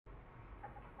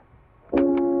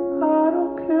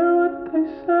they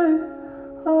say,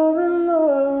 I'm in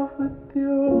love with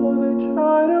you. They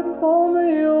try to pull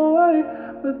me away,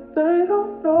 but they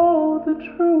don't know the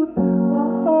truth. My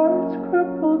heart's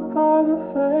crippled by the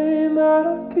vein that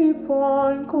I keep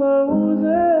on closing.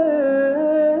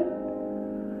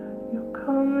 You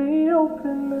cut me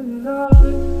open and I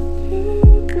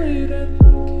keep bleeding.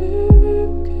 I keep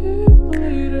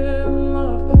bleeding,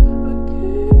 love. I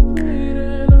keep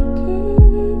bleeding. I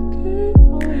keep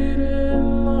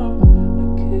bleeding, love. I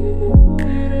keep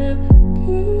bleeding.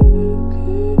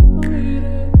 Keep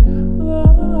bleeding,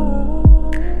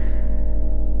 love.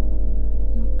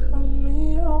 You cut me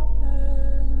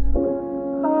open.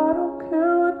 I don't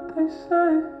care what they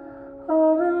say.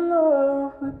 I'm in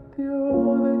love with you.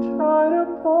 They try to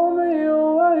pull me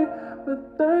away, but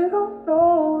they don't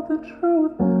know the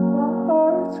truth. My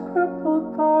heart's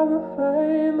crippled by the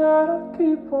vein that I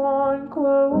keep on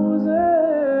closing.